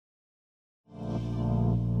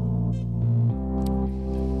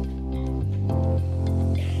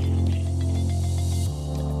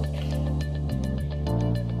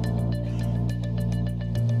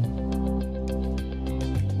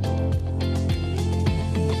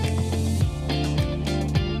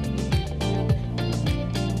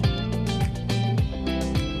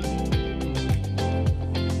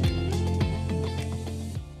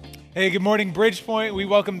Hey, good morning, Bridgepoint. We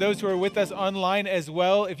welcome those who are with us online as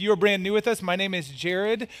well. If you are brand new with us, my name is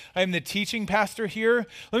Jared. I'm the teaching pastor here.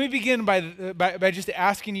 Let me begin by just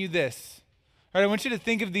asking you this. All right, I want you to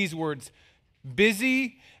think of these words: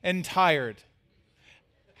 busy and tired.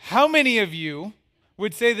 How many of you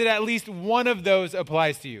would say that at least one of those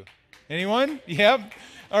applies to you? Anyone? Yep.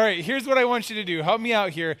 All right, here's what I want you to do. Help me out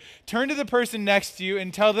here. Turn to the person next to you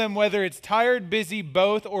and tell them whether it's tired, busy,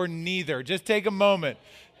 both, or neither. Just take a moment.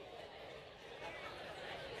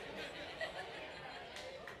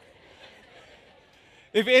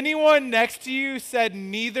 If anyone next to you said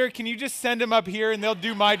neither, can you just send them up here and they'll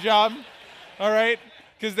do my job? All right?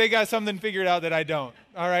 Because they got something figured out that I don't.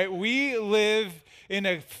 All right? We live in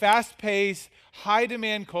a fast-paced,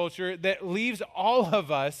 high-demand culture that leaves all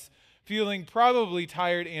of us feeling probably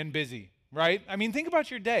tired and busy, right? I mean, think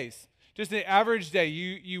about your days. Just an average day.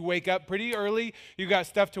 You wake up pretty early. You got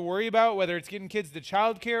stuff to worry about, whether it's getting kids to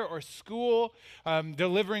childcare or school,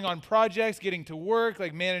 delivering on projects, getting to work,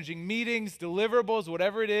 like managing meetings, deliverables,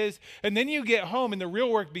 whatever it is. And then you get home and the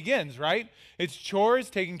real work begins, right? It's chores,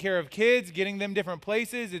 taking care of kids, getting them different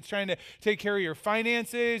places. It's trying to take care of your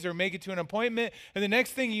finances or make it to an appointment. And the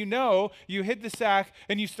next thing you know, you hit the sack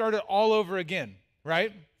and you start it all over again,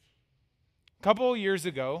 right? A couple years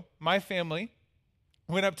ago, my family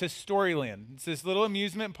went up to Storyland. It's this little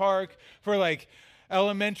amusement park for like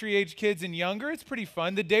elementary age kids and younger. It's pretty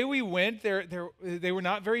fun. The day we went, they were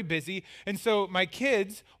not very busy. And so my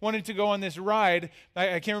kids wanted to go on this ride.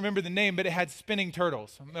 I can't remember the name, but it had spinning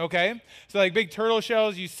turtles, okay? So like big turtle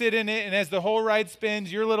shells, you sit in it, and as the whole ride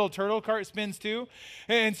spins, your little turtle cart spins too.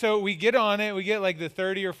 And so we get on it. We get like the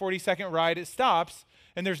 30 or 40-second ride. It stops,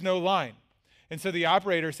 and there's no line. And so the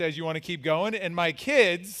operator says, "You want to keep going?" And my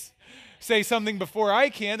kids say something before I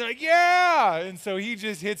can. They're like, "Yeah!" And so he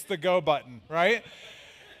just hits the go button, right?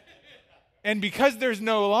 And because there's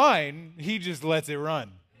no line, he just lets it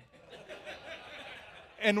run.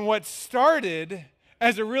 And what started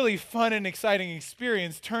as a really fun and exciting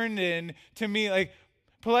experience turned into me like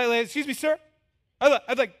politely, "Excuse me, sir?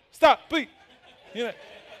 I'd like, stop, please." You know,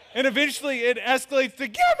 and eventually it escalates to,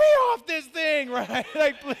 "Get me off this thing," right?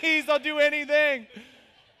 Like, please, I'll do anything.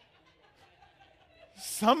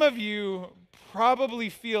 Some of you probably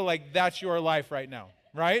feel like that's your life right now,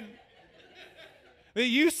 right? That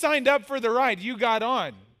you signed up for the ride, you got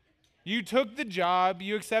on. You took the job,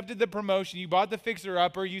 you accepted the promotion, you bought the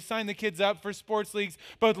fixer-upper, you signed the kids up for sports leagues,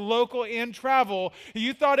 both local and travel.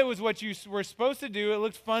 You thought it was what you were supposed to do. It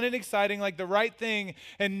looked fun and exciting, like the right thing.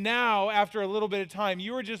 And now, after a little bit of time,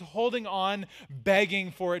 you were just holding on, begging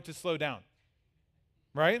for it to slow down.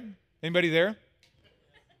 Right? Anybody there?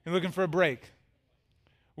 You're looking for a break.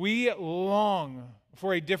 We long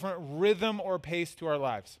for a different rhythm or pace to our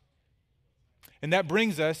lives. And that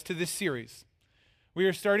brings us to this series. We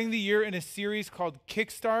are starting the year in a series called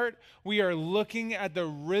Kickstart. We are looking at the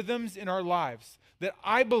rhythms in our lives that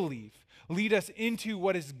I believe lead us into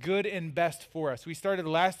what is good and best for us. We started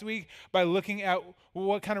last week by looking at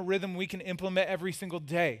what kind of rhythm we can implement every single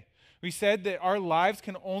day. We said that our lives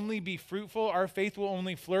can only be fruitful, our faith will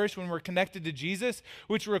only flourish when we're connected to Jesus,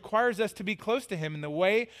 which requires us to be close to him. And the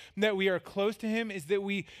way that we are close to him is that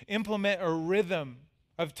we implement a rhythm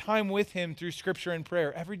of time with him through scripture and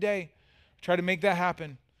prayer every day. Try to make that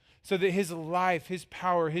happen so that his life, his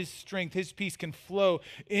power, his strength, his peace can flow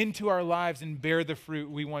into our lives and bear the fruit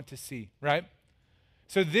we want to see, right?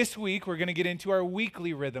 So this week, we're going to get into our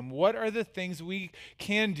weekly rhythm. What are the things we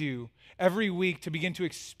can do every week to begin to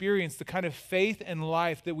experience the kind of faith and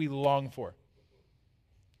life that we long for?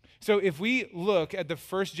 So if we look at the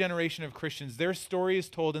first generation of Christians, their story is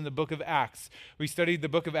told in the book of Acts. We studied the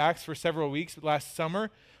book of Acts for several weeks last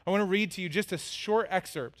summer. I want to read to you just a short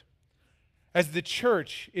excerpt. As the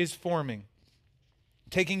church is forming,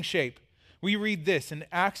 taking shape, we read this in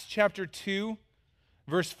Acts chapter 2,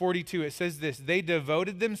 verse 42. It says this: "They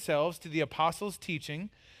devoted themselves to the apostles' teaching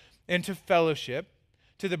and to fellowship,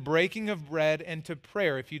 to the breaking of bread and to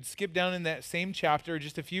prayer." If you'd skip down in that same chapter,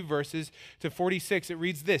 just a few verses to 46, it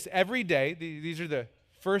reads this: "Every day," these are the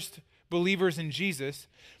first believers in Jesus,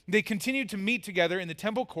 "they continued to meet together in the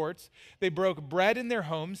temple courts. They broke bread in their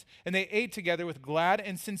homes, and they ate together with glad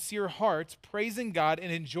and sincere hearts, praising God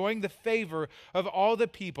and enjoying the favor of all the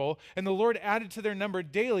people. And the Lord added to their number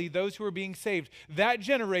daily those who were being saved." That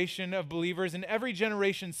generation of believers and every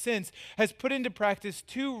generation since has put into practice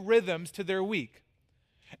two rhythms to their week.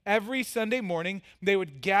 Every Sunday morning, they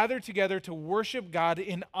would gather together to worship God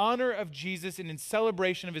in honor of Jesus and in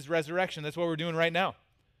celebration of his resurrection. That's what we're doing right now.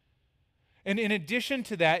 And in addition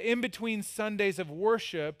to that, in between Sundays of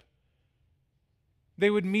worship, they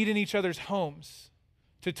would meet in each other's homes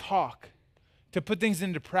to talk, to put things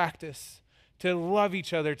into practice, to love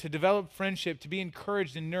each other, to develop friendship, to be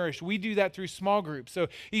encouraged and nourished. We do that through small groups. So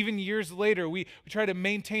even years later, we try to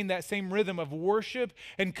maintain that same rhythm of worship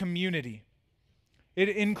and community. It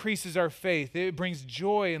increases our faith. It brings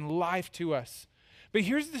joy and life to us. But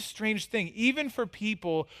here's the strange thing. Even for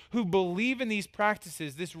people who believe in these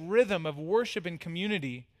practices, this rhythm of worship and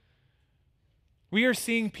community, we are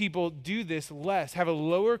seeing people do this less, have a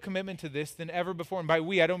lower commitment to this than ever before. And by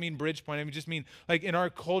we, I don't mean Bridgepoint. I just mean like in our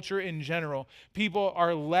culture in general. People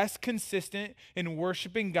are less consistent in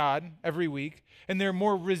worshiping God every week, and they're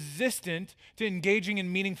more resistant to engaging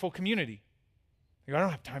in meaningful community. Like, I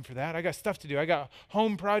don't have time for that. I got stuff to do. I got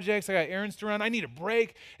home projects. I got errands to run. I need a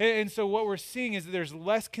break. And so what we're seeing is that there's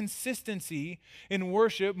less consistency in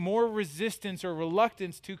worship, more resistance or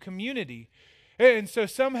reluctance to community. And so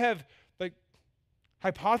some have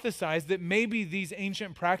hypothesized that maybe these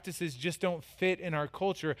ancient practices just don't fit in our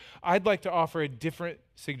culture. I'd like to offer a different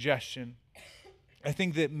suggestion. I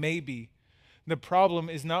think that maybe the problem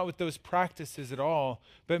is not with those practices at all,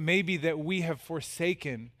 but maybe that we have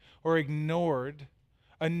forsaken or ignored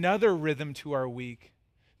another rhythm to our week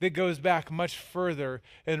that goes back much further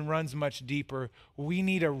and runs much deeper. We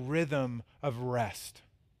need a rhythm of rest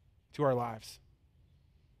to our lives.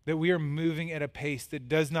 That we are moving at a pace that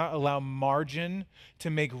does not allow margin to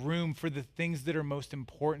make room for the things that are most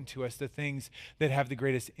important to us, the things that have the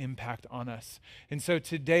greatest impact on us. And so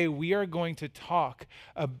today we are going to talk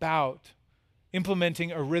about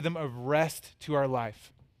implementing a rhythm of rest to our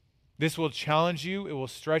life. This will challenge you. It will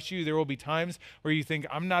stretch you. There will be times where you think,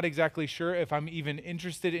 I'm not exactly sure if I'm even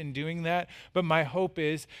interested in doing that. But my hope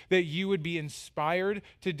is that you would be inspired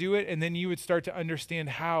to do it, and then you would start to understand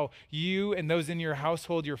how you and those in your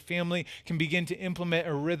household, your family, can begin to implement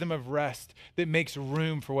a rhythm of rest that makes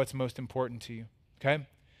room for what's most important to you, okay?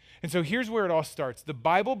 And so here's where it all starts. The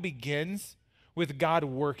Bible begins with God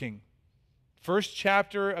working. First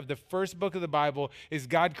chapter of the first book of the Bible is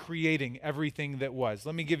God creating everything that was.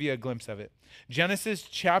 Let me give you a glimpse of it. Genesis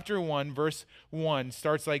chapter 1, verse 1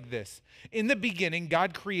 starts like this. In the beginning,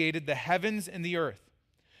 God created the heavens and the earth.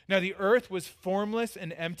 Now the earth was formless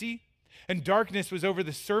and empty, and darkness was over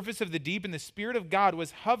the surface of the deep, and the Spirit of God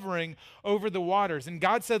was hovering over the waters. And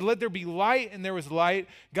God said, let there be light, and there was light.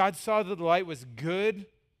 God saw that the light was good,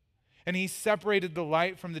 and he separated the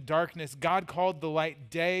light from the darkness. God called the light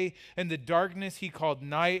day, and the darkness he called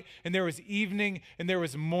night. And there was evening, and there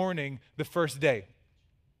was morning the first day.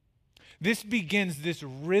 This begins this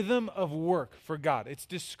rhythm of work for God. It's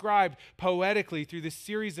described poetically through this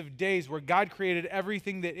series of days where God created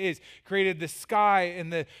everything that is, created the sky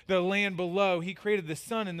and the land below. He created the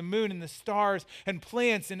sun and the moon and the stars and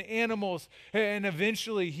plants and animals. And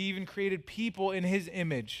eventually he even created people in his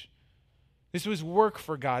image. This was work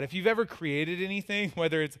for God. If you've ever created anything,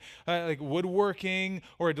 whether it's like woodworking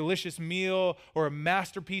or a delicious meal or a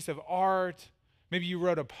masterpiece of art, maybe you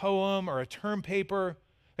wrote a poem or a term paper.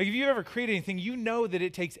 Like if you've ever created anything, you know that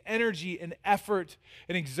it takes energy and effort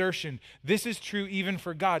and exertion. This is true even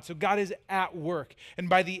for God. So God is at work. And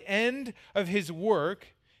by the end of his work,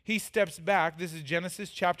 he steps back. This is Genesis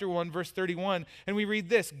chapter 1, verse 31. And we read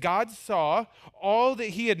this. God saw all that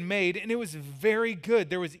he had made, and it was very good.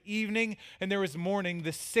 There was evening and there was morning,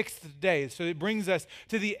 the sixth day. So it brings us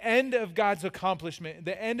to the end of God's accomplishment,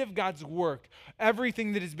 the end of God's work.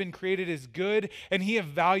 Everything that has been created is good, and he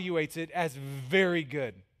evaluates it as very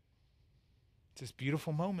good. It's this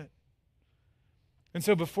beautiful moment. And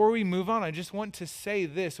so before we move on, I just want to say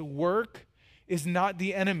this. Work is not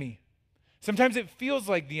the enemy. Sometimes it feels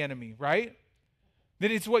like the enemy, right? That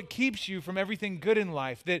it's what keeps you from everything good in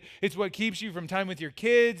life. That it's what keeps you from time with your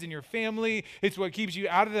kids and your family. It's what keeps you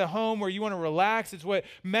out of the home where you want to relax. It's what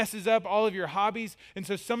messes up all of your hobbies. And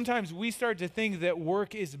so sometimes we start to think that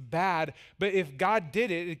work is bad, but if God did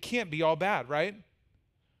it, it can't be all bad, right?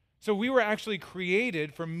 So we were actually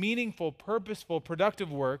created for meaningful, purposeful,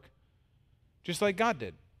 productive work, just like God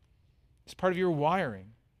did. It's part of your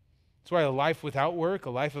wiring. That's why a life without work, a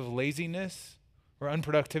life of laziness or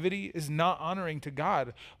unproductivity is not honoring to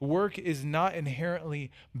God. Work is not inherently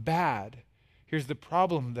bad. Here's the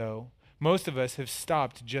problem, though. Most of us have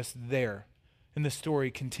stopped just there, and the story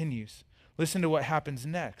continues. Listen to what happens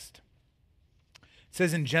next. It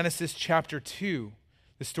says in Genesis chapter 2,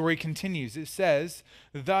 the story continues. It says,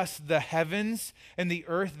 thus the heavens and the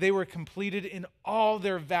earth, they were completed in all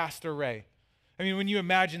their vast array. I mean, when you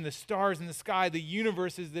imagine the stars in the sky, the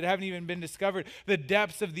universes that haven't even been discovered, the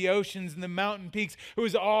depths of the oceans and the mountain peaks, it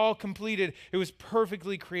was all completed. It was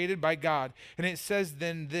perfectly created by God. And it says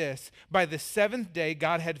then this, by the seventh day,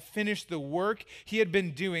 God had finished the work he had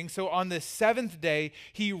been doing. So on the seventh day,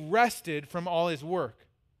 he rested from all his work.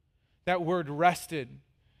 That word rested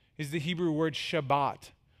is the Hebrew word Shabbat,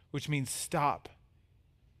 which means stop,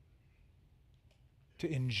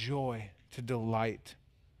 to enjoy, to delight.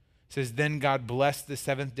 It says, then God blessed the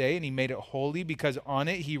seventh day and he made it holy because on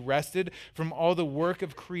it he rested from all the work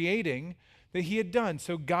of creating that he had done.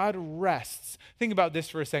 So God rests. Think about this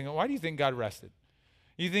for a second. Why do you think God rested?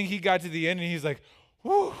 You think he got to the end and he's like,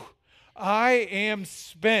 whew, I am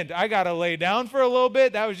spent. I got to lay down for a little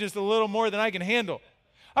bit. That was just a little more than I can handle.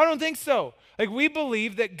 I don't think so. Like, we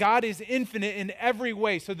believe that God is infinite in every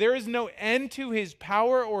way. So there is no end to his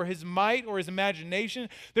power or his might or his imagination.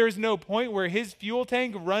 There is no point where his fuel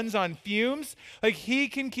tank runs on fumes. Like, he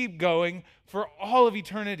can keep going for all of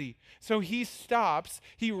eternity. So he stops,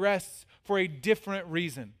 he rests for a different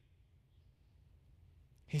reason.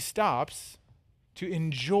 He stops to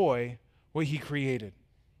enjoy what he created.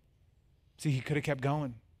 See, he could have kept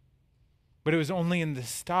going. But it was only in the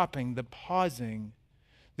stopping, the pausing,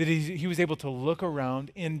 that he was able to look around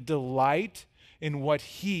in delight in what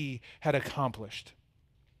he had accomplished.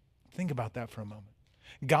 Think about that for a moment.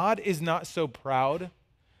 God is not so proud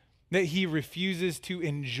that he refuses to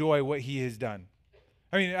enjoy what he has done.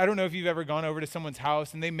 I mean, I don't know if you've ever gone over to someone's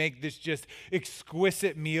house and they make this just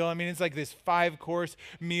exquisite meal. I mean, it's like this 5-course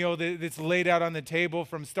meal that's laid out on the table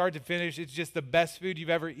from start to finish. It's just the best food you've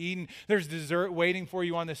ever eaten. There's dessert waiting for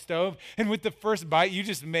you on the stove. And with the first bite, you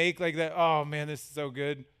just make like that, oh man, this is so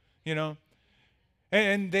good, you know?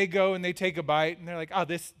 And they go and they take a bite and they're like, oh,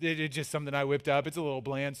 this is just something I whipped up. It's a little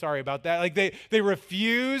bland. Sorry about that. Like they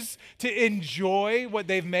refuse to enjoy what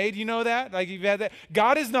they've made. You know that? Like, you've had that.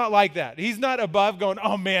 God is not like that. He's not above going,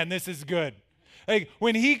 oh man, this is good. Like,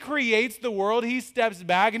 when he creates the world, he steps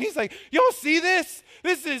back and he's like, y'all see this?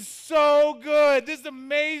 This is so good. This is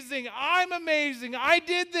amazing. I'm amazing. I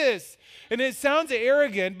did this. And it sounds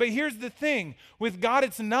arrogant, but here's the thing. With God,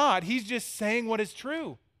 it's not. He's just saying what is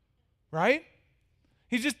true, right?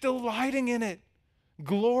 He's just delighting in it,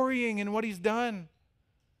 glorying in what he's done.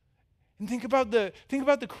 And think about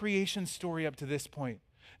the creation story up to this point.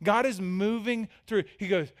 God is moving through. He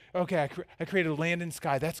goes, okay, I created land and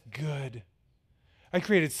sky. That's good. I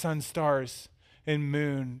created sun, stars, and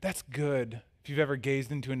moon. That's good. If you've ever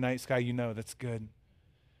gazed into a night sky, you know that's good.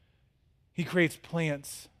 He creates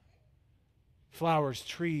plants, flowers,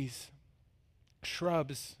 trees,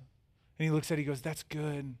 shrubs. And he looks at it, he goes, that's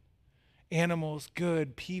good. Animals,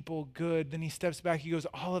 good. People, good. Then he steps back. He goes,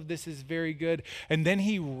 all of this is very good. And then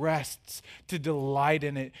he rests to delight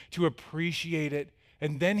in it, to appreciate it.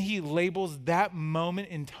 And then he labels that moment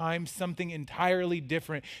in time something entirely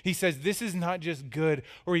different. He says, this is not just good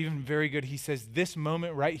or even very good. He says, this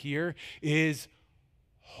moment right here is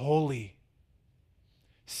holy,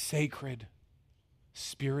 sacred,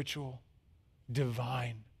 spiritual,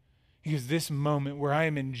 divine. Because this moment where I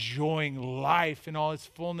am enjoying life in all its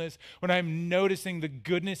fullness, when I'm noticing the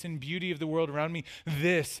goodness and beauty of the world around me,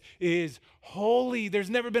 this is holy. There's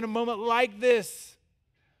never been a moment like this.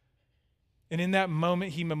 And in that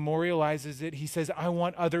moment, he memorializes it. He says, I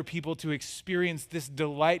want other people to experience this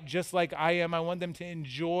delight just like I am. I want them to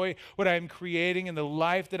enjoy what I am creating and the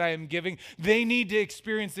life that I am giving. They need to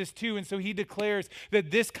experience this too. And so he declares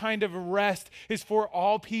that this kind of rest is for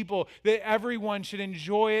all people, that everyone should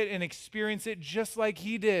enjoy it and experience it just like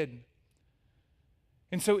he did.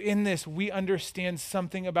 And so in this, we understand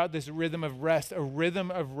something about this rhythm of rest. A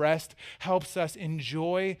rhythm of rest helps us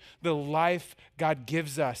enjoy the life God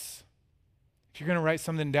gives us. If you're going to write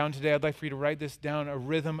something down today, I'd like for you to write this down. A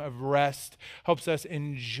rhythm of rest helps us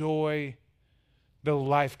enjoy the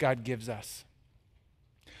life God gives us.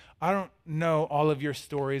 I don't know all of your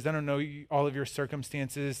stories. I don't know all of your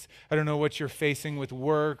circumstances. I don't know what you're facing with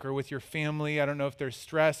work or with your family. I don't know if there's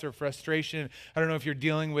stress or frustration. I don't know if you're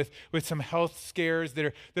dealing with some health scares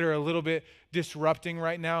that are a little bit disrupting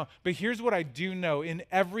right now. But here's what I do know. In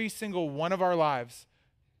every single one of our lives,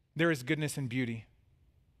 there is goodness and beauty.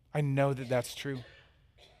 I know that that's true.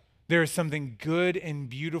 There is something good and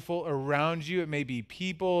beautiful around you. It may be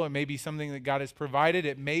people. It may be something that God has provided.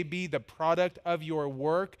 It may be the product of your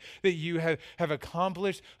work that you have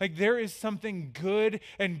accomplished. Like, there is something good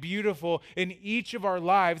and beautiful in each of our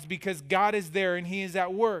lives because God is there and he is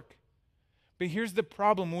at work. But here's the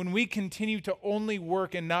problem. When we continue to only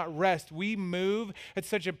work and not rest, we move at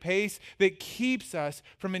such a pace that keeps us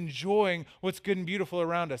from enjoying what's good and beautiful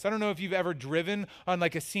around us. I don't know if you've ever driven on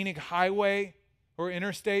like a scenic highway or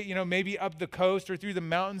interstate, maybe up the coast or through the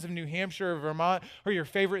mountains of New Hampshire or Vermont or your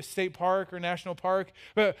favorite state park or national park.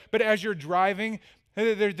 But as you're driving,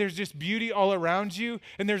 There's just beauty all around you.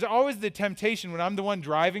 And there's always the temptation when I'm the one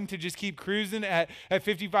driving to just keep cruising at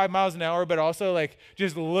 55 miles an hour, but also like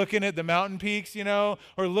just looking at the mountain peaks, or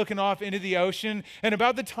looking off into the ocean. And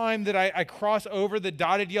about the time that I cross over the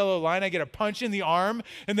dotted yellow line, I get a punch in the arm,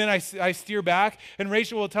 and then I steer back. And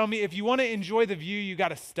Rachel will tell me, if you want to enjoy the view, you got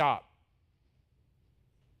to stop.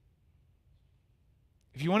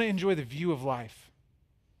 If you want to enjoy the view of life,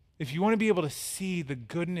 if you want to be able to see the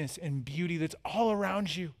goodness and beauty that's all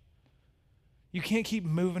around you, you can't keep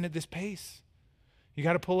moving at this pace. You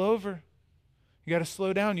got to pull over. You got to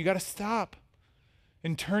slow down. You got to stop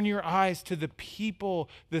and turn your eyes to the people,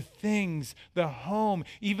 the things, the home,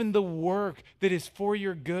 even the work that is for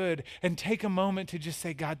your good, and take a moment to just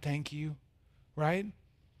say, God, thank you, right?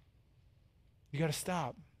 You got to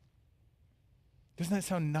stop. Doesn't that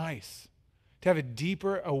sound nice? To have a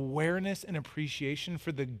deeper awareness and appreciation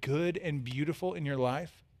for the good and beautiful in your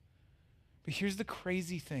life. But here's the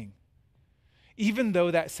crazy thing. Even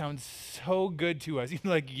though that sounds so good to us,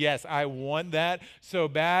 even like, yes, I want that so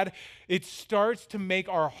bad, it starts to make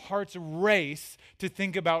our hearts race to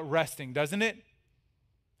think about resting, doesn't it?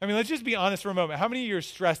 I mean, let's just be honest for a moment. How many of you are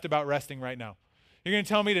stressed about resting right now? You're going to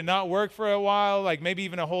tell me to not work for a while, like maybe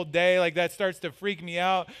even a whole day, like that starts to freak me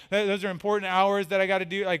out. Those are important hours that I got to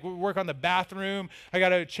do, like work on the bathroom. I got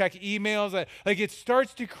to check emails. Like it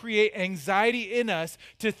starts to create anxiety in us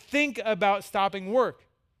to think about stopping work.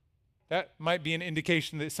 That might be an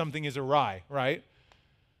indication that something is awry, right?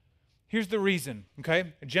 Here's the reason,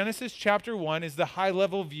 okay? Genesis chapter 1 is the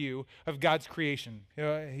high-level view of God's creation.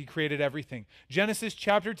 He created everything. Genesis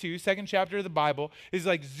chapter 2, second chapter of the Bible, is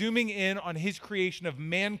like zooming in on his creation of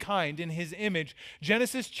mankind in his image.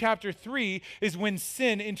 Genesis chapter 3 is when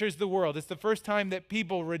sin enters the world. It's the first time that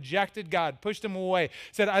people rejected God, pushed him away,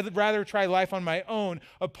 said, I'd rather try life on my own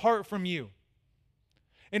apart from you.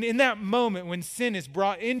 And in that moment when sin is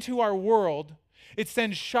brought into our world, it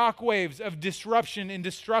sends shockwaves of disruption and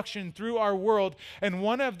destruction through our world. And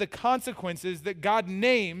one of the consequences that God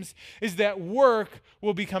names is that work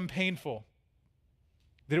will become painful,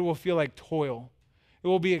 that it will feel like toil. It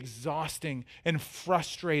will be exhausting and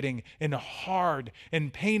frustrating and hard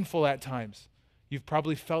and painful at times. You've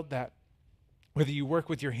probably felt that. Whether you work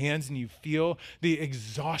with your hands and you feel the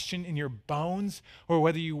exhaustion in your bones, or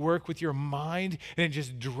whether you work with your mind and it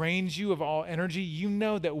just drains you of all energy, you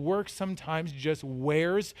know that work sometimes just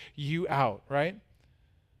wears you out, right?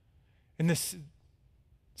 And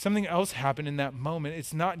something else happened in that moment.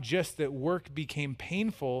 It's not just that work became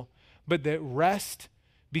painful, but that rest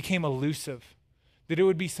became elusive. That it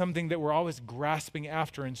would be something that we're always grasping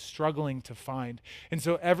after and struggling to find. And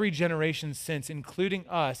so every generation since, including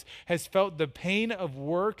us, has felt the pain of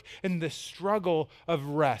work and the struggle of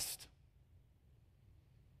rest.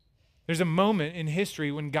 There's a moment in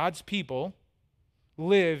history when God's people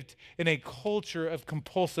lived in a culture of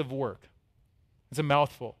compulsive work. It's a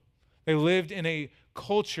mouthful. They lived in a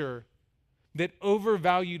culture that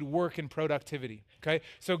overvalued work and productivity. Okay,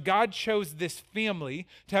 so God chose this family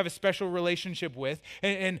to have a special relationship with,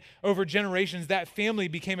 and over generations, that family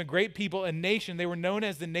became a great people, a nation. They were known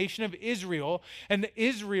as the nation of Israel, and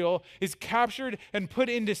Israel is captured and put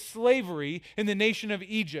into slavery in the nation of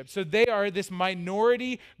Egypt. So they are this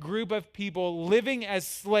minority group of people living as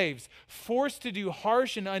slaves, forced to do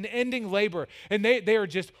harsh and unending labor, and they are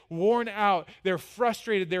just worn out. They're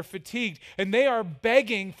frustrated, they're fatigued, and they are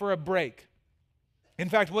begging for a break. In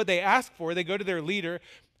fact, what they ask for, they go to their leader,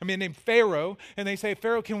 named Pharaoh, and they say,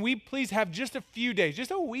 Pharaoh, can we please have just a few days, just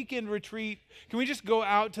a weekend retreat? Can we just go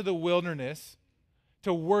out to the wilderness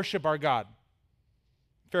to worship our God?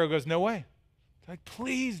 Pharaoh goes, no way. They're like,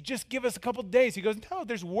 please, just give us a couple days. He goes, no,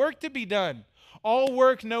 there's work to be done. All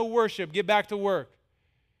work, no worship. Get back to work.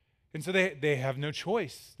 And so they have no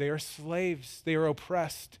choice. They are slaves. They are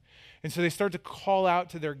oppressed. And so they start to call out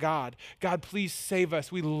to their God. God, please save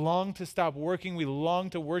us. We long to stop working. We long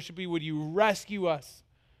to worship you. Would you rescue us?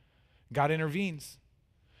 God intervenes.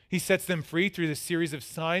 He sets them free through this series of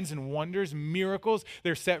signs and wonders, miracles.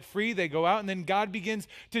 They're set free. They go out, and then God begins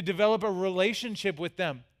to develop a relationship with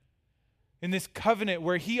them in this covenant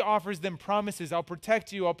where he offers them promises. I'll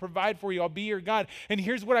protect you. I'll provide for you. I'll be your God. And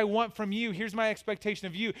here's what I want from you. Here's my expectation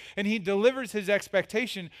of you. And he delivers his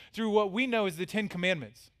expectation through what we know as the Ten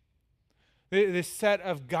Commandments. This set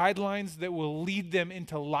of guidelines that will lead them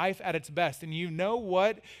into life at its best. And you know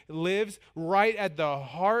what lives right at the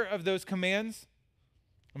heart of those commands?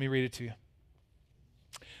 Let me read it to you.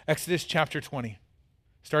 Exodus chapter 20,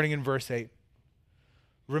 starting in verse 8.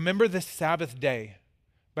 Remember the Sabbath day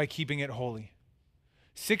by keeping it holy.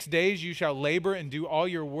 6 days you shall labor and do all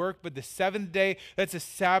your work, but the seventh day, that's a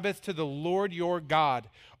Sabbath to the Lord your God.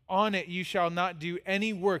 On it you shall not do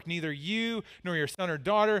any work, neither you, nor your son or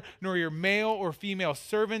daughter, nor your male or female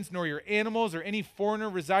servants, nor your animals, or any foreigner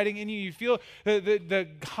residing in you. You feel the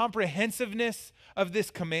comprehensiveness of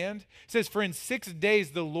this command? It says, for in 6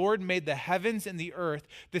 days the Lord made the heavens and the earth,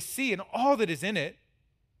 the sea, and all that is in it,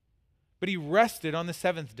 but he rested on the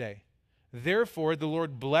seventh day. Therefore the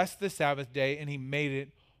Lord blessed the Sabbath day, and he made it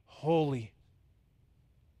holy.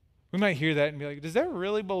 We might hear that and be like, does that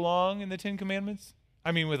really belong in the Ten Commandments?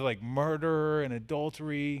 I mean, with like murder and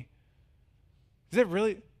adultery. Does that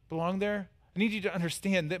really belong there? I need you to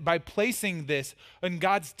understand that by placing this on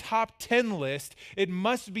God's top 10 list, it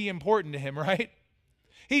must be important to him, right?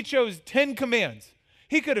 He chose 10 commands.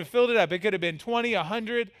 He could have filled it up. It could have been 20,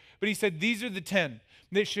 100, but he said, these are the 10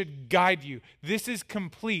 that should guide you. This is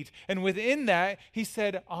complete. And within that, he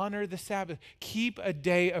said, honor the Sabbath. Keep a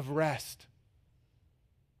day of rest.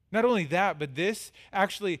 Not only that, but this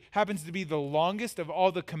actually happens to be the longest of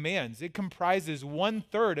all the commands. It comprises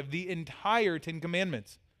 1/3 of the entire Ten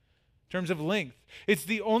Commandments in terms of length. It's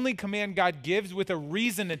the only command God gives with a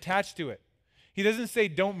reason attached to it. He doesn't say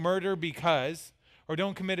don't murder because, or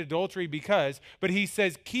don't commit adultery because, but he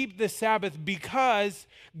says keep the Sabbath because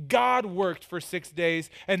God worked for 6 days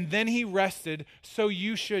and then he rested, so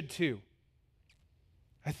you should too.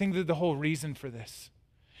 I think that the whole reason for this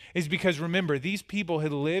is because, remember, these people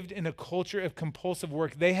had lived in a culture of compulsive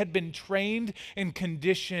work. They had been trained and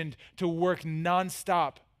conditioned to work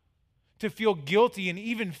nonstop, to feel guilty and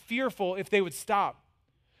even fearful if they would stop.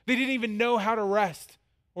 They didn't even know how to rest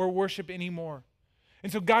or worship anymore.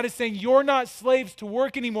 And so God is saying, you're not slaves to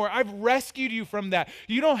work anymore. I've rescued you from that.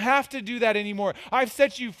 You don't have to do that anymore. I've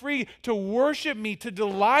set you free to worship me, to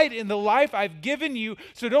delight in the life I've given you.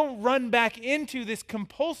 So don't run back into this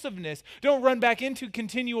compulsiveness. Don't run back into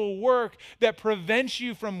continual work that prevents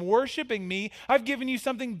you from worshiping me. I've given you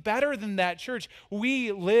something better than that, church.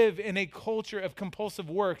 We live in a culture of compulsive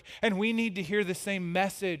work, and we need to hear the same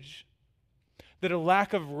message, that a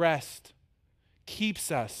lack of rest keeps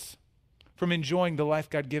us from enjoying the life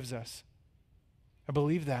God gives us. I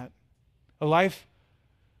believe that. A lack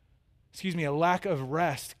of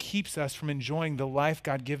rest keeps us from enjoying the life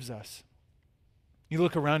God gives us. You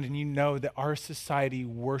look around and you know that our society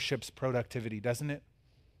worships productivity, doesn't it?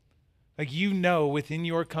 Like, you know within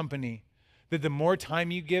your company that the more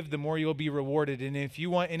time you give, the more you'll be rewarded. And if you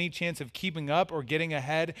want any chance of keeping up or getting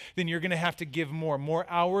ahead, then you're going to have to give more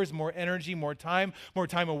hours, more energy, more time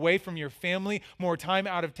away from your family, more time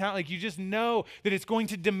out of town. Like, you just know that it's going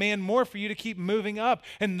to demand more for you to keep moving up.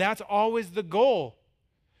 And that's always the goal.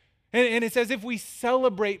 And it's as if we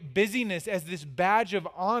celebrate busyness as this badge of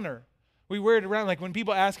honor. We wear it around, like when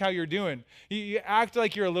people ask how you're doing. You act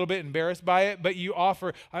like you're a little bit embarrassed by it, but you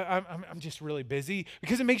offer, I'm just really busy,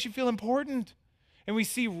 because it makes you feel important. And we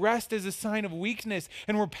see rest as a sign of weakness,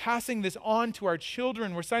 and we're passing this on to our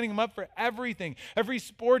children. We're signing them up for everything, every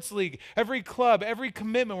sports league, every club, every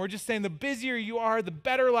commitment. We're just saying the busier you are, the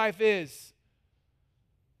better life is.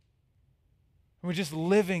 And we're just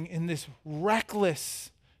living in this reckless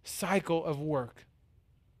cycle of work.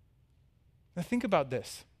 Now think about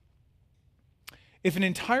this. If an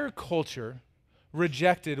entire culture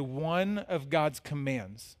rejected one of God's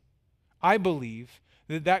commands, I believe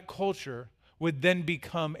that that culture would then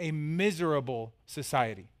become a miserable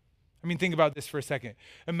society. I mean, think about this for a second.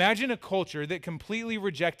 Imagine a culture that completely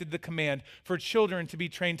rejected the command for children to be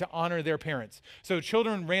trained to honor their parents. So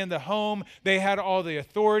children ran the home, they had all the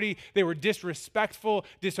authority, they were disrespectful,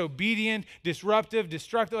 disobedient, disruptive,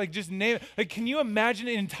 destructive, like just name it. Like, can you imagine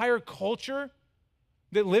an entire culture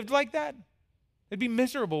that lived like that? It'd be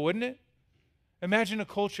miserable, wouldn't it? Imagine a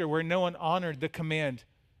culture where no one honored the command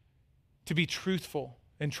to be truthful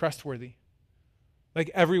and trustworthy. Like,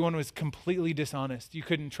 everyone was completely dishonest. You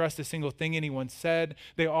couldn't trust a single thing anyone said.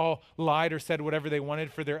 They all lied or said whatever they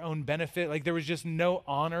wanted for their own benefit. Like, there was just no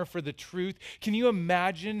honor for the truth. Can you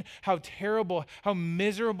imagine how terrible, how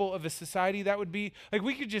miserable of a society that would be? Like,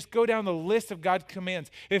 we could just go down the list of God's commands.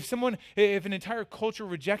 If an entire culture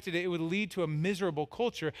rejected it, it would lead to a miserable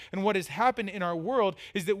culture. And what has happened in our world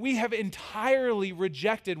is that we have entirely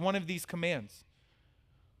rejected one of these commands.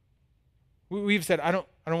 We've said, I don't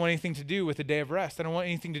want anything to do with a day of rest. I don't want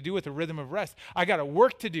anything to do with a rhythm of rest. I got a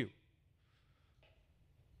work to do.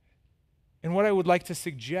 And what I would like to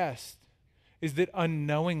suggest is that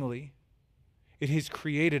unknowingly, it has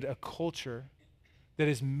created a culture that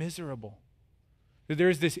is miserable. That there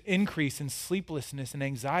is this increase in sleeplessness and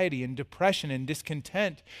anxiety and depression and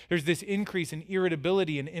discontent. There's this increase in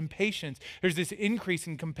irritability and impatience. There's this increase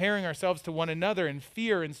in comparing ourselves to one another, and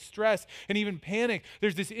fear and stress and even panic.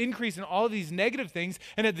 There's this increase in all of these negative things.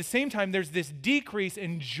 And at the same time, there's this decrease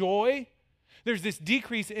in joy, There's this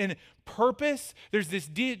decrease in purpose. There's this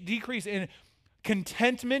decrease in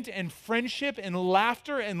contentment and friendship and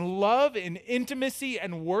laughter and love and intimacy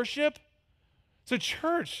and worship. So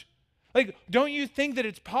church, like, don't you think that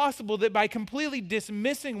it's possible that by completely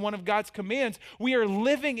dismissing one of God's commands, we are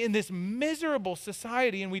living in this miserable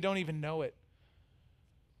society and we don't even know it?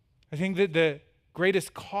 I think that the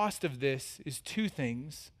greatest cost of this is two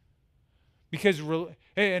things,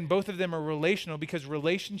 and both of them are relational, because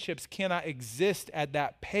relationships cannot exist at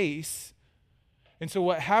that pace. And so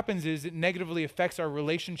what happens is it negatively affects our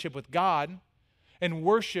relationship with God, and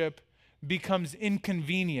worship becomes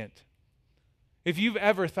inconvenient. If you've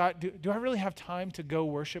ever thought, do I really have time to go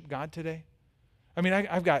worship God today? I mean,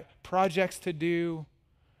 I've got projects to do.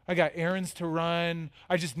 I got errands to run.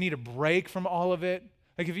 I just need a break from all of it.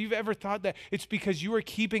 Like, if you've ever thought that, it's because you are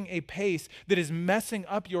keeping a pace that is messing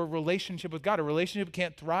up your relationship with God. A relationship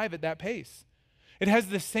can't thrive at that pace. It has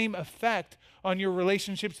the same effect on your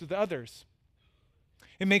relationships with others.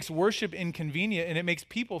 It makes worship inconvenient, and it makes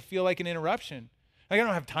people feel like an interruption. Like, I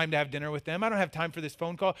don't have time to have dinner with them. I don't have time for this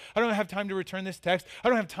phone call. I don't have time to return this text. I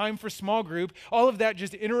don't have time for small group. All of that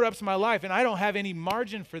just interrupts my life, and I don't have any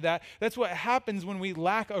margin for that. That's what happens when we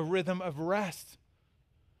lack a rhythm of rest.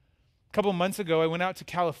 A couple months ago, I went out to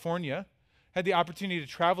California, had the opportunity to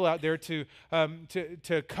travel out there to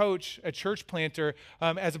coach a church planter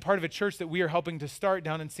as a part of a church that we are helping to start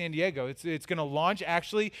down in San Diego. It's going to launch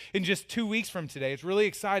actually in just 2 weeks from today. It's really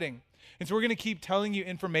exciting. And so we're going to keep telling you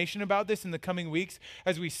information about this in the coming weeks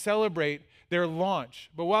as we celebrate their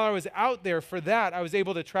launch. But while I was out there for that, I was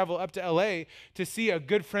able to travel up to LA to see a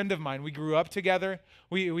good friend of mine. We grew up together.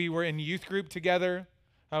 We were in youth group together.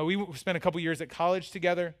 We spent a couple years at college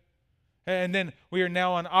together. And then we are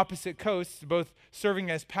now on opposite coasts, both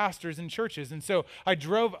serving as pastors in churches. And so I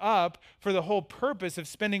drove up for the whole purpose of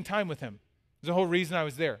spending time with him. It's the whole reason I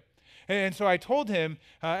was there. And so I told him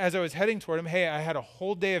as I was heading toward him, hey, I had a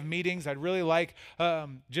whole day of meetings. I'd really like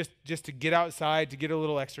just to get outside, to get a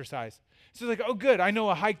little exercise. So he's like, oh, good, I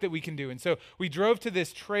know a hike that we can do. And so we drove to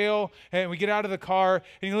this trail, and we get out of the car,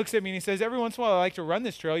 and he looks at me and he says, every once in a while I like to run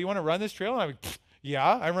this trail. You want to run this trail? And I'm like, yeah,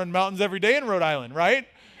 I run mountains every day in Rhode Island, right?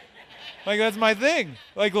 Like, that's my thing.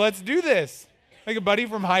 Like, let's do this. Like a buddy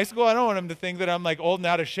from high school, I don't want him to think that I'm like old and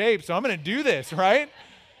out of shape, so I'm going to do this, right?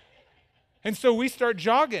 And so we start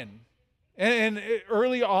jogging. And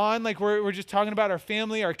early on, like, we're just talking about our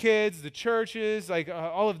family, our kids, the churches, like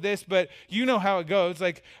all of this. But you know how it goes.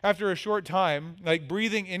 Like, after a short time, like,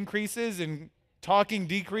 breathing increases and talking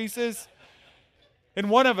decreases. And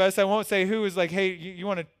one of us, I won't say who, is like, hey, you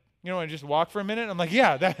want to just walk for a minute? I'm like,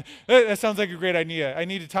 yeah, that sounds like a great idea. I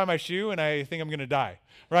need to tie my shoe, and I think I'm going to die,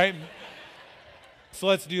 right? So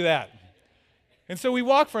let's do that. And so we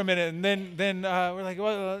walk for a minute, and then we're like,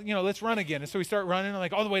 well, let's run again. And so we start running,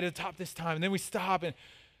 like, all the way to the top this time. And then we stop, and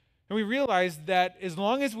we realize that as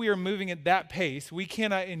long as we are moving at that pace, we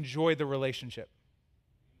cannot enjoy the relationship.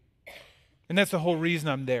 And that's the whole reason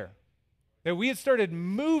I'm there. That we had started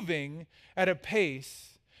moving at a pace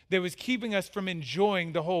that was keeping us from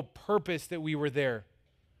enjoying the whole purpose that we were there.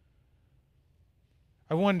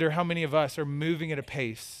 I wonder how many of us are moving at a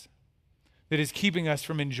pace that is keeping us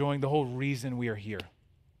from enjoying the whole reason we are here.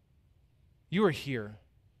 You are here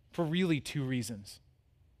for really two reasons: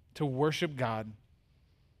 to worship God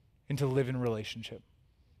and to live in relationship.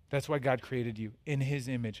 That's why God created you in his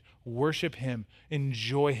image. Worship him,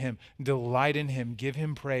 enjoy him, delight in him, give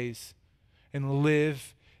him praise, and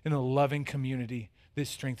live in a loving community that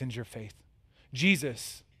strengthens your faith.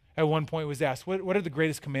 Jesus, at one point, was asked, what are the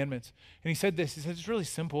greatest commandments? And he said this. He said, it's really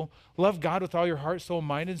simple. Love God with all your heart, soul,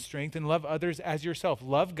 mind, and strength, and love others as yourself.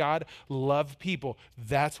 Love God, love people.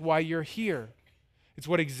 That's why you're here. It's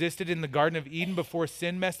what existed in the Garden of Eden before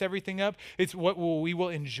sin messed everything up. It's what we will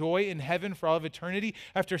enjoy in heaven for all of eternity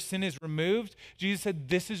after sin is removed. Jesus said,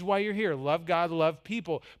 this is why you're here. Love God, love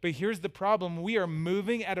people. But here's the problem. We are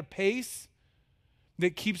moving at a pace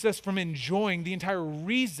that keeps us from enjoying the entire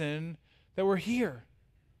reason that we're here.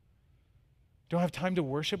 Don't have time to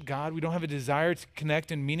worship God. We don't have a desire to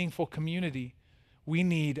connect in meaningful community. We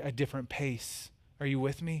need a different pace. Are you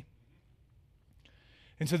with me?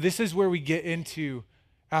 And so this is where we get into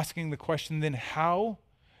asking the question, then how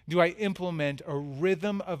do I implement a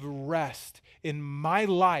rhythm of rest in my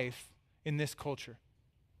life in this culture?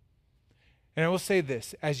 And I will say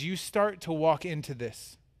this, as you start to walk into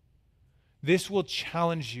this will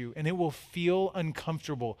challenge you, and it will feel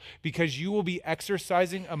uncomfortable because you will be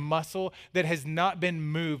exercising a muscle that has not been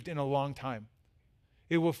moved in a long time.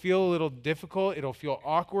 It will feel a little difficult. It'll feel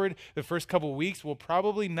awkward. The first couple weeks will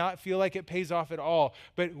probably not feel like it pays off at all.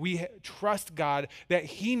 But we trust God that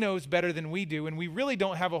he knows better than we do. And we really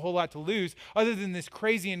don't have a whole lot to lose other than this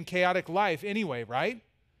crazy and chaotic life anyway, right?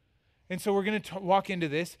 And so we're going to walk into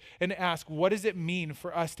this and ask, what does it mean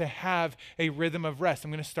for us to have a rhythm of rest?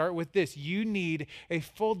 I'm going to start with this. You need a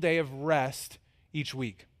full day of rest each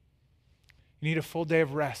week. You need a full day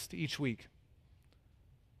of rest each week.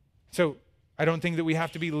 So I don't think that we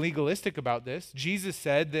have to be legalistic about this. Jesus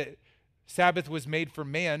said that Sabbath was made for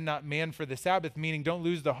man, not man for the Sabbath, meaning don't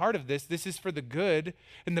lose the heart of this. This is for the good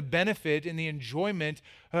and the benefit and the enjoyment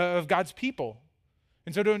of God's people.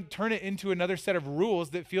 And so don't turn it into another set of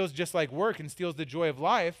rules that feels just like work and steals the joy of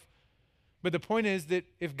life. But the point is that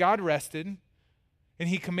if God rested and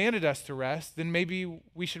he commanded us to rest, then maybe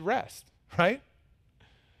we should rest, right?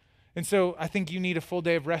 And so I think you need a full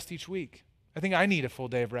day of rest each week. I think I need a full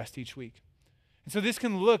day of rest each week. And so this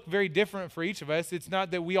can look very different for each of us. It's not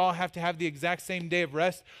that we all have to have the exact same day of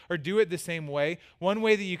rest or do it the same way. One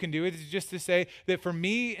way that you can do it is just to say that for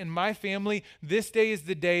me and my family, this day is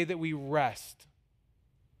the day that we rest.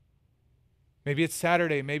 Maybe it's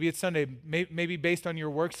Saturday, maybe it's Sunday, maybe based on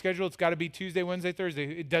your work schedule, it's got to be Tuesday, Wednesday,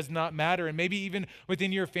 Thursday. It does not matter. And maybe even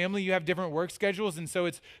within your family, you have different work schedules. And so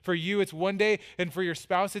it's for you, it's one day, and for your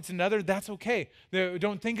spouse, it's another. That's okay.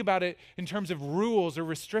 Don't think about it in terms of rules or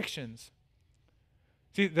restrictions.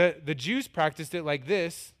 See, the Jews practiced it like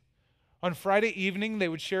this. On Friday evening, they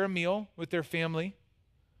would share a meal with their family.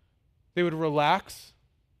 They would relax.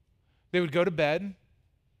 They would go to bed.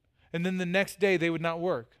 And then the next day, they would not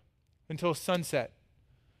work until sunset.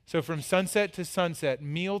 So from sunset to sunset,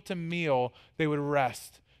 meal to meal, they would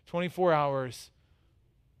rest 24 hours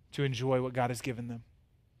to enjoy what God has given them.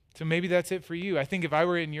 So maybe that's it for you. I think if I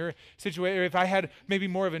were in your situation, or if I had maybe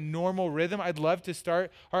more of a normal rhythm, I'd love to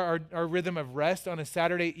start our rhythm of rest on a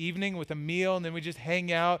Saturday evening with a meal, and then we just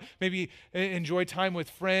hang out, maybe enjoy time with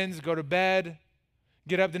friends, go to bed,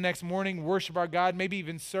 get up the next morning, worship our God, maybe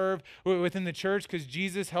even serve within the church because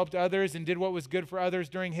Jesus helped others and did what was good for others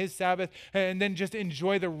during his Sabbath, and then just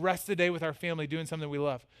enjoy the rest of the day with our family doing something we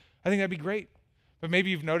love. I think that'd be great. But maybe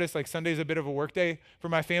you've noticed like Sunday's a bit of a work day for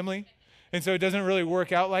my family, and so it doesn't really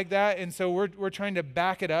work out like that. And so we're trying to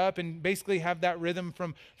back it up and basically have that rhythm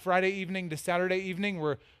from Friday evening to Saturday evening.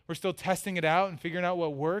 We're still testing it out and figuring out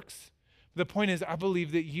what works. The point is, I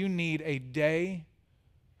believe that you need a day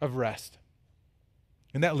of rest.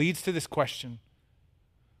 And that leads to this question.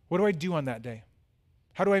 What do I do on that day?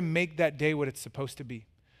 How do I make that day what it's supposed to be?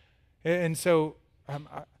 And so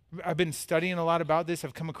I've been studying a lot about this.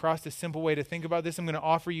 I've come across a simple way to think about this. I'm going to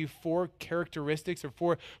offer you 4 characteristics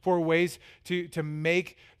or four ways to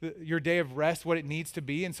make your day of rest what it needs to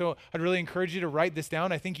be. And so I'd really encourage you to write this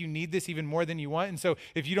down. I think you need this even more than you want. And so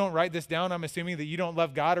if you don't write this down, I'm assuming that you don't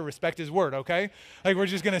love God or respect his word, okay? Like we're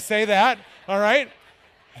just going to say that, all right?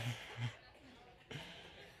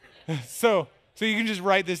 So you can just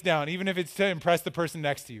write this down, even if it's to impress the person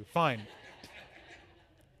next to you. Fine.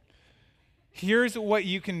 Here's what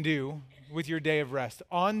you can do with your day of rest.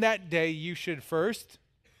 On that day, you should first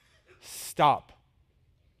stop.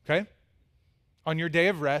 Okay? On your day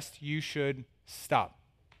of rest, you should stop.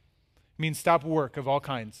 It means stop work of all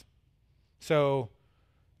kinds. So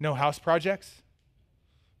no house projects,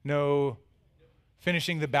 no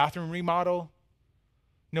finishing the bathroom remodel,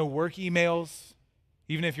 no work emails.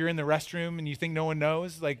 Even if you're in the restroom and you think no one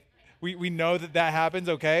knows, like we know that happens,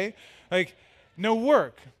 okay? Like no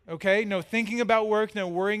work, okay? No thinking about work, no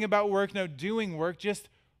worrying about work, no doing work, just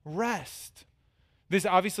rest. This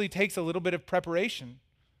obviously takes a little bit of preparation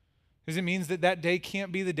because it means that day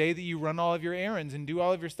can't be the day that you run all of your errands and do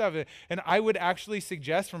all of your stuff. And I would actually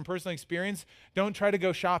suggest from personal experience, don't try to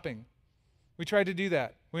go shopping. We tried to do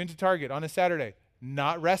that. We went to Target on a Saturday.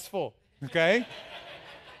 Not restful, okay?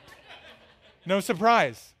 No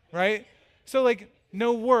surprise, right? So like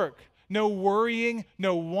no work, no worrying,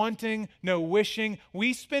 no wanting, no wishing.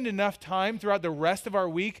 We spend enough time throughout the rest of our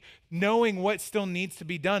week knowing what still needs to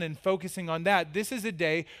be done and focusing on that. This is a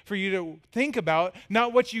day for you to think about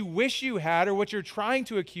not what you wish you had or what you're trying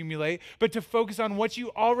to accumulate, but to focus on what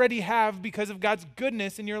you already have because of God's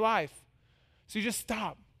goodness in your life. So you just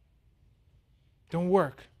stop. Don't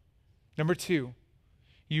work. Number 2,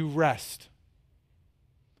 you rest.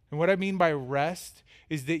 And what I mean by rest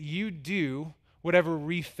is that you do whatever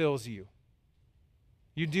refills you.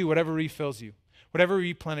 You do whatever refills you, whatever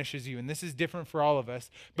replenishes you. And this is different for all of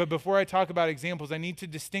us. But before I talk about examples, I need to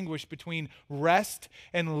distinguish between rest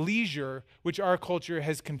and leisure, which our culture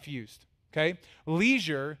has confused. Okay?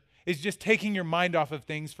 Leisure is just taking your mind off of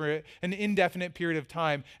things for an indefinite period of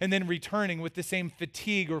time and then returning with the same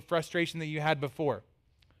fatigue or frustration that you had before.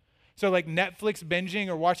 So like Netflix binging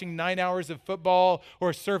or watching 9 hours of football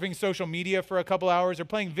or surfing social media for a couple hours or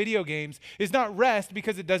playing video games is not rest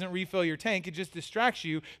because it doesn't refill your tank. It just distracts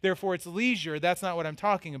you. Therefore, it's leisure. That's not what I'm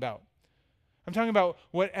talking about. I'm talking about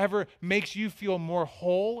whatever makes you feel more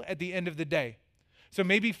whole at the end of the day. So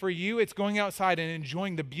maybe for you, it's going outside and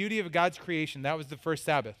enjoying the beauty of God's creation. That was the first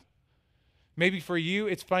Sabbath. Maybe for you,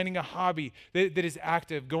 it's finding a hobby that is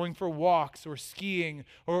active, going for walks or skiing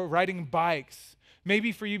or riding bikes.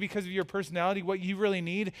 Maybe for you, because of your personality, what you really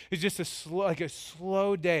need is just a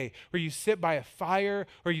slow day where you sit by a fire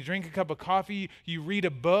or you drink a cup of coffee, you read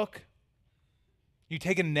a book, you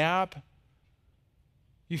take a nap,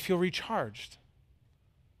 you feel recharged.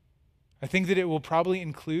 I think that it will probably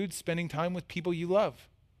include spending time with people you love,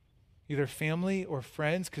 either family or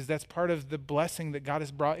friends, because that's part of the blessing that God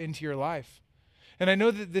has brought into your life. And I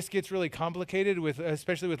know that this gets really complicated,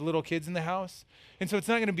 especially with little kids in the house. And so it's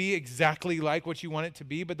not going to be exactly like what you want it to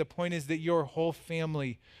be, but the point is that your whole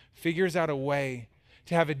family figures out a way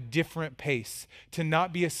to have a different pace, to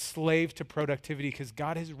not be a slave to productivity, because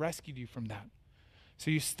God has rescued you from that.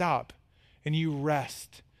 So you stop and you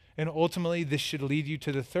rest. And ultimately, this should lead you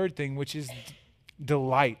to the third thing, which is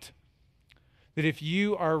delight. That if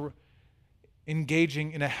you are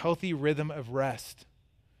engaging in a healthy rhythm of rest,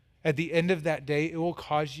 at the end of that day, it will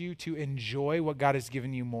cause you to enjoy what God has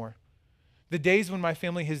given you more. The days when my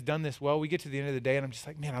family has done this well, we get to the end of the day and I'm just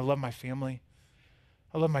like, man, I love my family.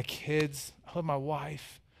 I love my kids. I love my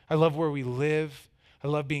wife. I love where we live. I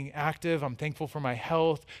love being active. I'm thankful for my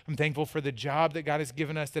health. I'm thankful for the job that God has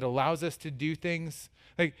given us that allows us to do things.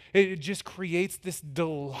 Like it just creates this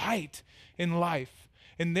delight in life.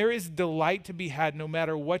 And there is delight to be had no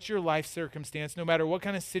matter what your life circumstance, no matter what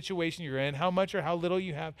kind of situation you're in, how much or how little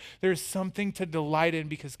you have. There's something to delight in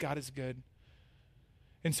because God is good.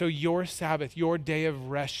 And so your Sabbath, your day of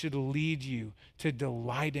rest should lead you to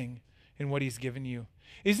delighting in what he's given you.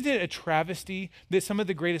 Isn't it a travesty that some of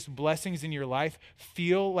the greatest blessings in your life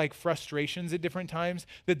feel like frustrations at different times?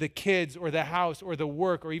 That the kids or the house or the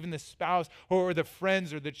work or even the spouse or the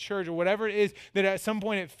friends or the church or whatever it is, that at some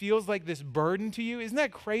point it feels like this burden to you? Isn't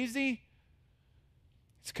that crazy?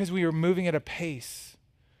 It's because we are moving at a pace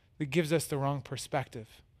that gives us the wrong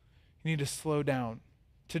perspective. You need to slow down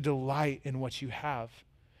to delight in what you have.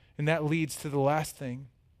 And that leads to the last thing,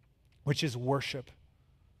 which is worship.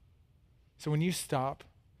 So when you stop,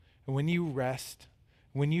 and when you rest,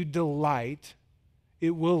 when you delight,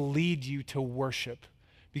 it will lead you to worship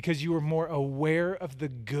because you are more aware of the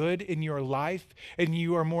good in your life and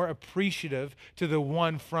you are more appreciative to the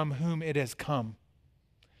one from whom it has come.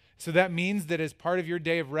 So that means that as part of your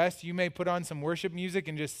day of rest, you may put on some worship music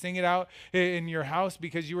and just sing it out in your house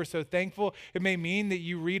because you are so thankful. It may mean that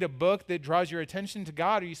you read a book that draws your attention to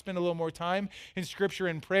God, or you spend a little more time in scripture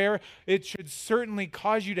and prayer. It should certainly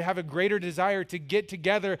cause you to have a greater desire to get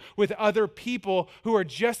together with other people who are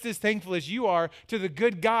just as thankful as you are to the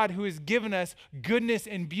good God who has given us goodness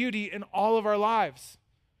and beauty in all of our lives.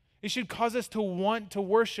 It should cause us to want to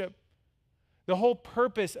worship. The whole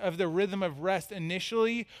purpose of the rhythm of rest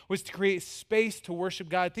initially was to create space to worship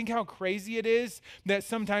God. Think how crazy it is that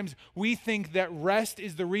sometimes we think that rest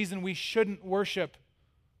is the reason we shouldn't worship.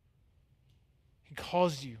 He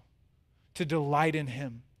calls you to delight in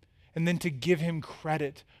him and then to give him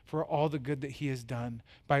credit for all the good that he has done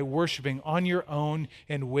by worshiping on your own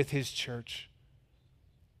and with his church.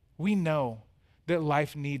 We know that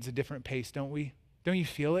life needs a different pace, don't we? Don't you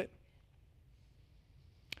feel it?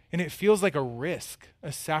 And it feels like a risk,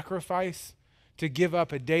 a sacrifice to give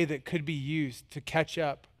up a day that could be used to catch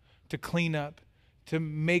up, to clean up, to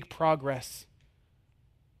make progress.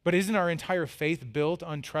 But isn't our entire faith built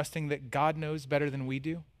on trusting that God knows better than we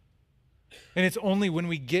do? And it's only when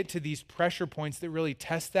we get to these pressure points that really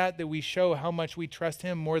test that we show how much we trust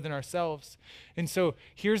him more than ourselves. And so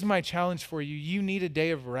here's my challenge for you. You need a day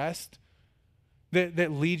of rest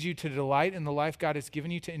that leads you to delight in the life God has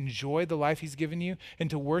given you, to enjoy the life he's given you, and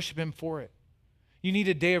to worship him for it. You need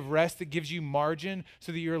a day of rest that gives you margin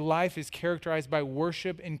so that your life is characterized by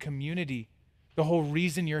worship and community, the whole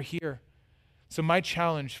reason you're here. So my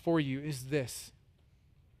challenge for you is this.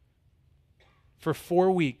 For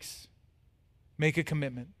 4 weeks, make a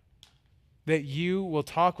commitment that you will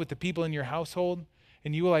talk with the people in your household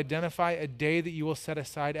and you will identify a day that you will set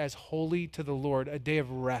aside as holy to the Lord, a day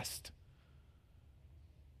of rest.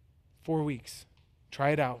 4 weeks. Try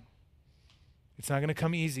it out. It's not going to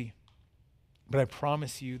come easy, but I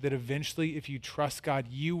promise you that eventually, if you trust God,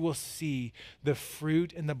 you will see the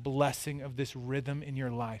fruit and the blessing of this rhythm in your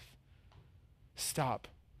life. Stop,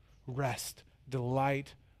 rest,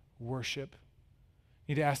 delight, worship.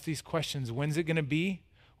 You need to ask these questions. When's it going to be?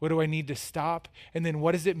 What do I need to stop? And then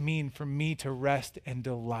what does it mean for me to rest and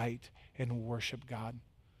delight and worship God?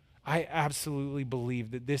 I absolutely believe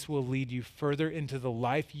that this will lead you further into the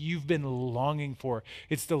life you've been longing for.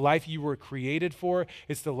 It's the life you were created for.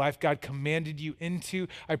 It's the life God commanded you into.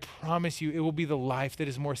 I promise you, it will be the life that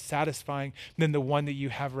is more satisfying than the one that you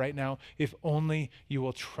have right now, if only you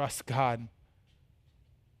will trust God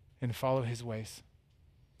and follow his ways.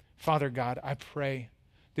 Father God, I pray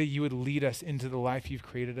that you would lead us into the life you've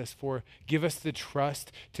created us for. Give us the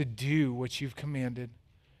trust to do what you've commanded.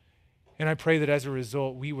 And I pray that as a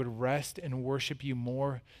result, we would rest and worship you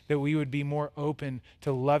more, that we would be more open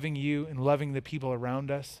to loving you and loving the people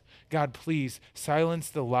around us. God, please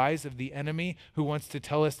silence the lies of the enemy who wants to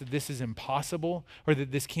tell us that this is impossible or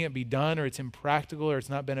that this can't be done or it's impractical or it's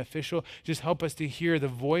not beneficial. Just help us to hear the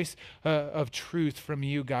voice of truth from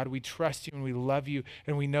you, God. We trust you and we love you,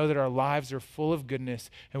 and we know that our lives are full of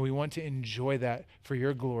goodness, and we want to enjoy that for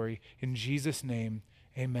your glory. In Jesus' name,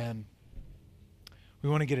 amen. We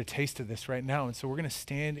want to get a taste of this right now. And so we're going to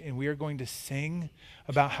stand and we are going to sing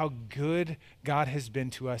about how good God has been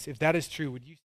to us. If that is true, would you